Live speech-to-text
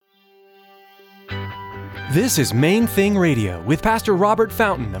This is Main Thing Radio with Pastor Robert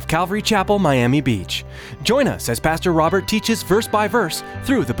Fountain of Calvary Chapel, Miami Beach. Join us as Pastor Robert teaches verse by verse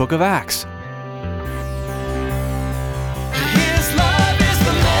through the book of Acts. His love is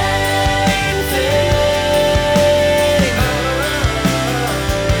the main thing.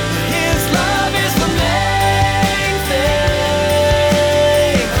 His love is the main thing.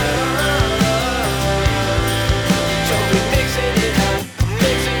 So we're mixing it up,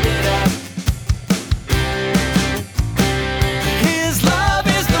 mixing it up. His love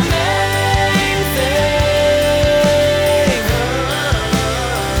is the main thing.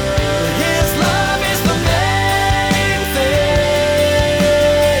 His love is the main thing.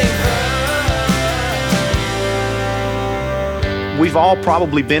 We've all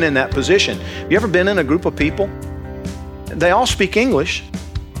probably been in that position. You ever been in a group of people? They all speak English,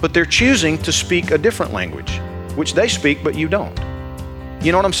 but they're choosing to speak a different language, which they speak, but you don't.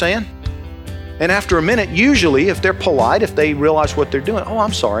 You know what I'm saying? And after a minute, usually, if they're polite, if they realize what they're doing, oh,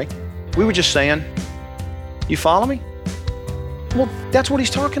 I'm sorry. We were just saying, you follow me? Well, that's what he's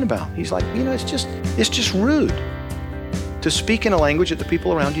talking about. He's like, it's just rude to speak in a language that the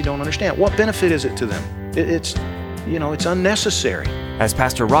people around you don't understand. What benefit is it to them? It's unnecessary. As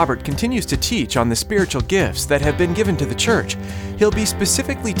Pastor Robert continues to teach on the spiritual gifts that have been given to the church, he'll be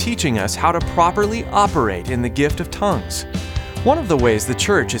specifically teaching us how to properly operate in the gift of tongues. One of the ways the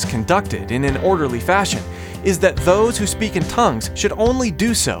church is conducted in an orderly fashion is that those who speak in tongues should only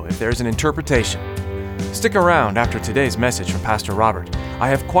do so if there's an interpretation. Stick around after today's message from Pastor Robert. I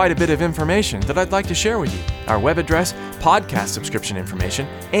have quite a bit of information that I'd like to share with you. Our web address, podcast subscription information,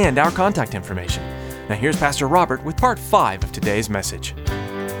 and our contact information. Now here's Pastor Robert with part 5 of today's message.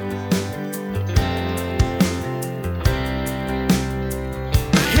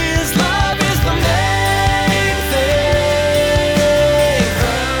 His love is the main thing.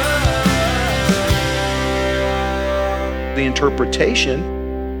 The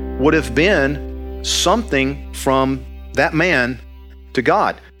interpretation would have been something from that man to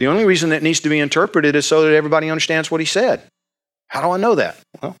God. The only reason it needs to be interpreted is so that everybody understands what he said. How do I know that?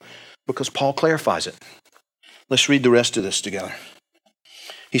 Well, because Paul clarifies it. Let's read the rest of this together.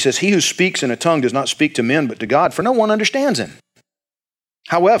 He says, "He who speaks in a tongue does not speak to men but to God, for no one understands him.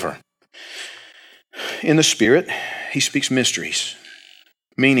 However, in the Spirit, he speaks mysteries."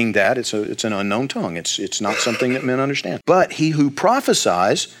 Meaning that it's an unknown tongue. It's not something that men understand. "But he who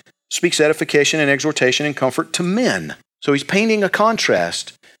prophesies speaks edification and exhortation and comfort to men." So he's painting a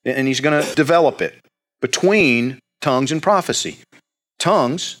contrast, and he's going to develop it between tongues and prophecy.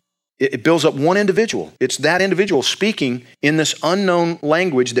 Tongues, it builds up one individual. It's that individual speaking in this unknown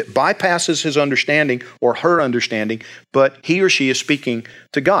language that bypasses his understanding or her understanding, but he or she is speaking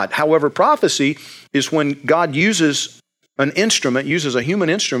to God. However, prophecy is when God uses a human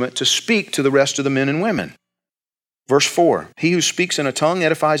instrument to speak to the rest of the men and women. Verse 4, "He who speaks in a tongue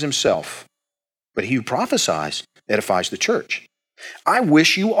edifies himself, but he who prophesies edifies the church. I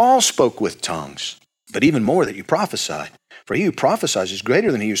wish you all spoke with tongues, but even more that you prophesy. For he who prophesies is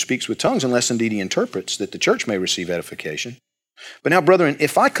greater than he who speaks with tongues, unless indeed he interprets, that the church may receive edification. But now, brethren,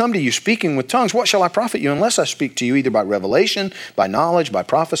 if I come to you speaking with tongues, what shall I profit you unless I speak to you either by revelation, by knowledge, by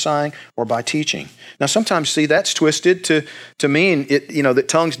prophesying, or by teaching?" Now, sometimes, see, that's twisted to mean that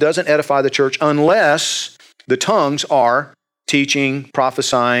tongues doesn't edify the church unless the tongues are teaching,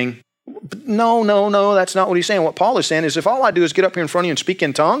 prophesying. No, that's not what he's saying. What Paul is saying is if all I do is get up here in front of you and speak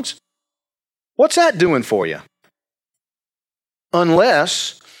in tongues, what's that doing for you?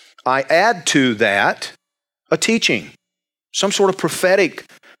 Unless I add to that a teaching, some sort of prophetic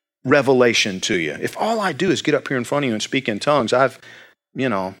revelation to you. If all I do is get up here in front of you and speak in tongues, I've,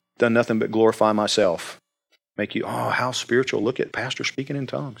 done nothing but glorify myself. Make you, oh, how spiritual. Look at Pastor speaking in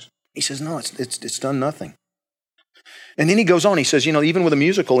tongues. He says, no, it's done nothing. And then he goes on, he says, even with a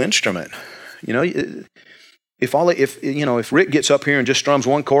musical instrument, if Rick gets up here and just strums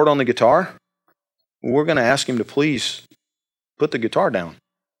one chord on the guitar, we're going to ask him to please put the guitar down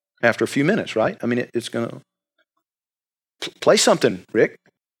after a few minutes, right? I mean, it's going to play something, Rick.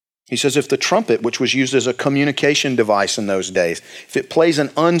 He says, if the trumpet, which was used as a communication device in those days, if it plays an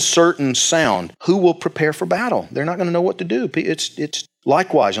uncertain sound, who will prepare for battle? They're not going to know what to do. It's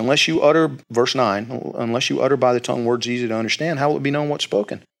likewise, unless you utter, verse 9, unless you utter by the tongue words easy to understand, how will it be known what's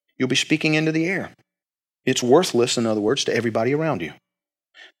spoken? You'll be speaking into the air. It's worthless, in other words, to everybody around you.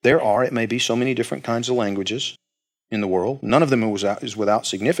 There are, it may be, so many different kinds of languages in the world. None of them is without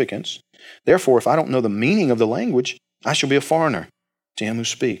significance. Therefore, if I don't know the meaning of the language, I shall be a foreigner to him who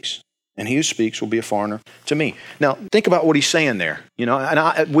speaks. And he who speaks will be a foreigner to me. Now, think about what he's saying there.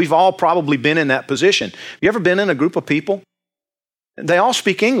 We've all probably been in that position. You ever been in a group of people? They all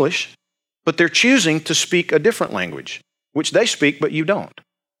speak English, but they're choosing to speak a different language, which they speak, but you don't.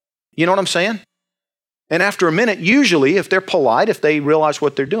 You know what I'm saying? And after a minute, usually, if they're polite, if they realize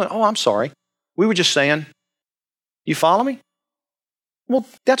what they're doing, oh, I'm sorry. We were just saying, you follow me? Well,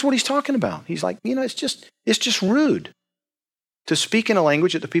 that's what he's talking about. He's like, it's just rude to speak in a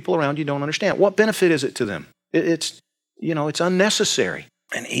language that the people around you don't understand. What benefit is it to them? It's unnecessary.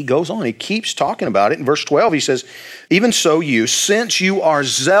 And he goes on, he keeps talking about it. In verse 12, he says, even so you, since you are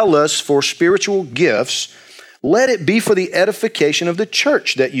zealous for spiritual gifts, let it be for the edification of the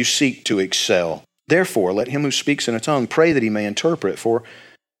church that you seek to excel. Therefore, let him who speaks in a tongue pray that he may interpret. For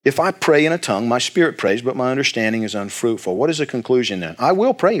if I pray in a tongue, my spirit prays, but my understanding is unfruitful. What is the conclusion then? I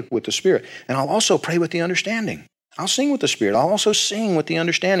will pray with the spirit, and I'll also pray with the understanding. I'll sing with the Spirit. I'll also sing with the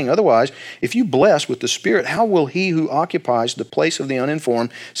understanding. Otherwise, if you bless with the Spirit, how will he who occupies the place of the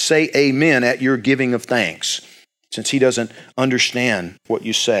uninformed say amen at your giving of thanks, since he doesn't understand what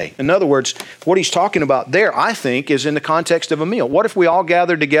you say? In other words, what he's talking about there, I think, is in the context of a meal. What if we all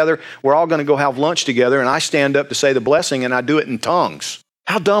gather together, we're all going to go have lunch together, and I stand up to say the blessing, and I do it in tongues?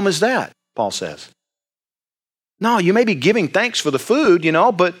 How dumb is that, Paul says? No, you may be giving thanks for the food,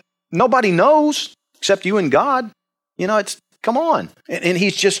 but nobody knows except you and God. Come on. And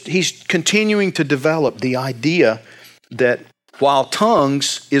he's continuing to develop the idea that while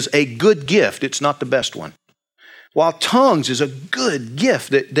tongues is a good gift, it's not the best one. While tongues is a good gift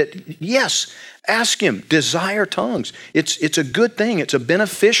that yes, ask him, desire tongues. It's a good thing. It's a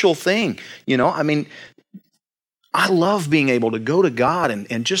beneficial thing. I love being able to go to God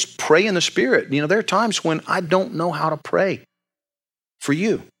and just pray in the Spirit. There are times when I don't know how to pray for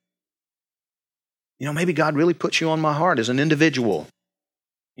you. Maybe God really puts you on my heart as an individual,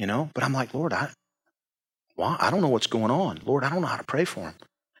 but I'm like, Lord, I don't know what's going on. Lord, I don't know how to pray for him.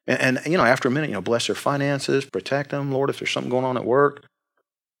 And after a minute, bless their finances, protect them. Lord, if there's something going on at work,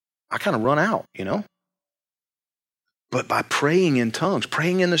 I kind of run out, But by praying in tongues,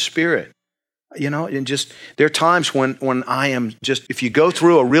 praying in the Spirit, and just, there are times when I am just, if you go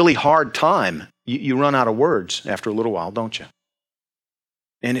through a really hard time, you run out of words after a little while, don't you?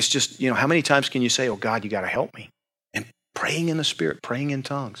 And it's just, how many times can you say, oh God, you got to help me? And praying in the Spirit, praying in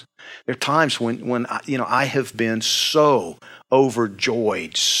tongues. There are times when I have been so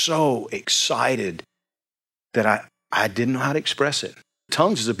overjoyed, so excited that I didn't know how to express it.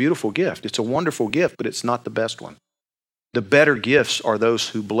 Tongues is a beautiful gift. It's a wonderful gift, but it's not the best one. The better gifts are those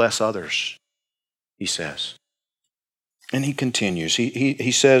who bless others, he says. And he continues.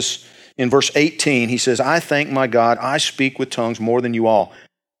 He says in verse 18, he says, I thank my God, I speak with tongues more than you all.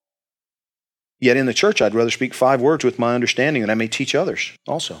 Yet in the church, I'd rather speak 5 words with my understanding that I may teach others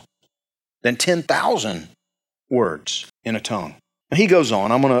also than 10,000 words in a tongue. And he goes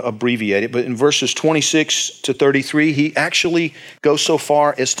on, I'm going to abbreviate it, but in verses 26 to 33, he actually goes so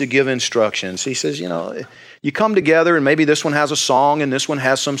far as to give instructions. He says, you come together and maybe this one has a song and this one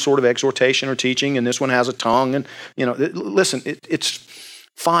has some sort of exhortation or teaching and this one has a tongue. And, listen, it's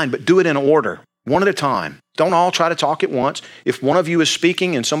fine, but do it in order, one at a time. Don't all try to talk at once. If one of you is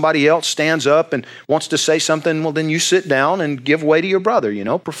speaking and somebody else stands up and wants to say something, well, then you sit down and give way to your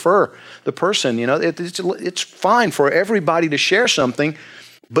brother, prefer the person. It's fine for everybody to share something,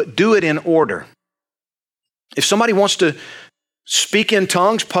 but do it in order. If somebody wants to speak in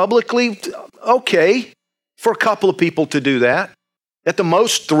tongues publicly, okay, for a couple of people to do that. At the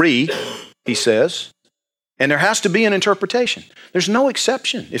most 3, he says. And there has to be an interpretation. There's no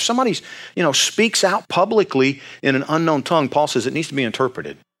exception. If somebody, speaks out publicly in an unknown tongue, Paul says it needs to be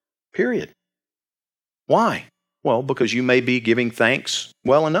interpreted. Period. Why? Well, because you may be giving thanks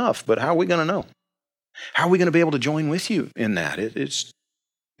well enough, but how are we going to know? How are we going to be able to join with you in that? It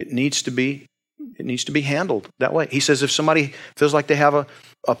needs to be handled that way. He says if somebody feels like they have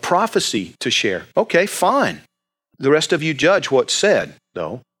a prophecy to share, okay, fine. The rest of you judge what's said,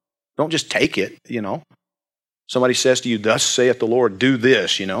 though. Don't just take it, Somebody says to you, thus saith the Lord, do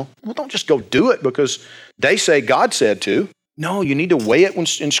this, Well, don't just go do it because they say God said to. No, you need to weigh it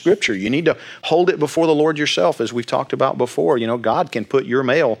in Scripture. You need to hold it before the Lord yourself, as we've talked about before. God can put your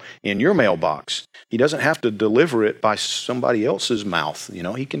mail in your mailbox. He doesn't have to deliver it by somebody else's mouth.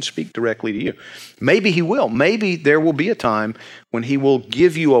 He can speak directly to you. Maybe he will. Maybe there will be a time when he will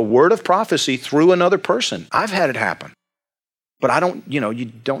give you a word of prophecy through another person. I've had it happen. But you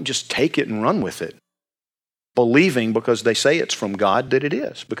don't just take it and run with it, believing because they say it's from God that it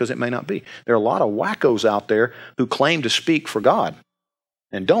is, because it may not be. There are a lot of wackos out there who claim to speak for God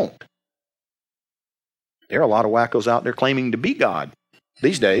and don't. There are a lot of wackos out there claiming to be God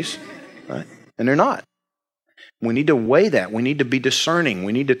these days, right? And they're not. We need to weigh that. We need to be discerning.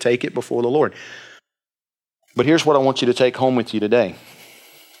 We need to take it before the Lord. But here's what I want you to take home with you today.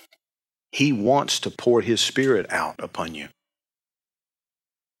 He wants to pour His Spirit out upon you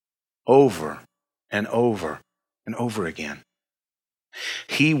over and over and over again.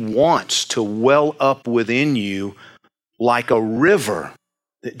 He wants to well up within you like a river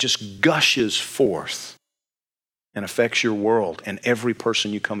that just gushes forth and affects your world and every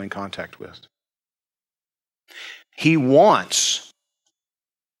person you come in contact with. He wants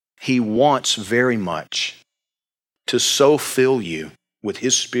very much to so fill you with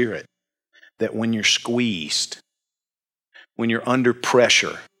His Spirit that when you're squeezed, when you're under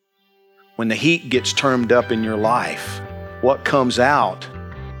pressure, when the heat gets turned up in your life, what comes out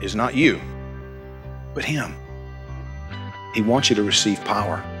is not you, but Him. He wants you to receive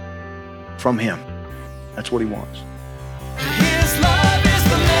power from Him. That's what He wants. His love is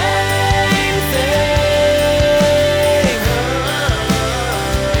the main thing.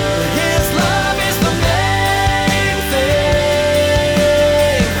 His love is the main thing.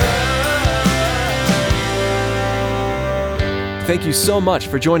 Thank you so much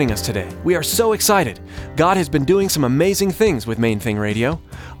for joining us today. We are so excited. God has been doing some amazing things with Main Thing Radio.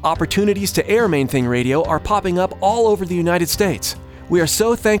 Opportunities to air Main Thing Radio are popping up all over the United States. We are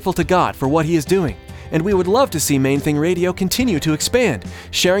so thankful to God for what He is doing, and we would love to see Main Thing Radio continue to expand,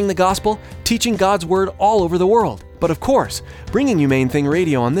 sharing the gospel, teaching God's Word all over the world. But of course, bringing you Main Thing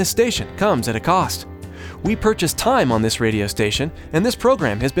Radio on this station comes at a cost. We purchase time on this radio station, and this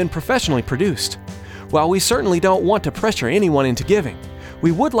program has been professionally produced. While we certainly don't want to pressure anyone into giving,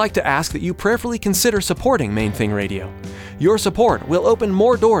 we would like to ask that you prayerfully consider supporting Main Thing Radio. Your support will open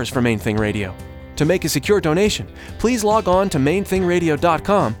more doors for Main Thing Radio. To make a secure donation, please log on to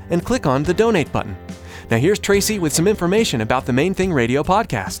mainthingradio.com and click on the donate button. Now here's Tracy with some information about the Main Thing Radio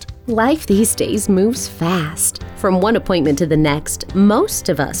podcast. Life these days moves fast. From one appointment to the next, most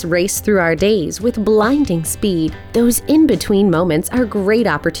of us race through our days with blinding speed. Those in-between moments are great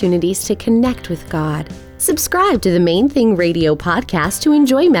opportunities to connect with God. Subscribe to the Main Thing Radio podcast to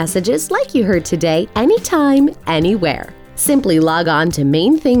enjoy messages like you heard today, anytime, anywhere. Simply log on to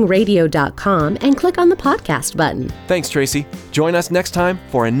mainthingradio.com and click on the podcast button. Thanks, Tracy. Join us next time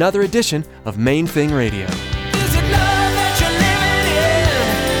for another edition of Main Thing Radio.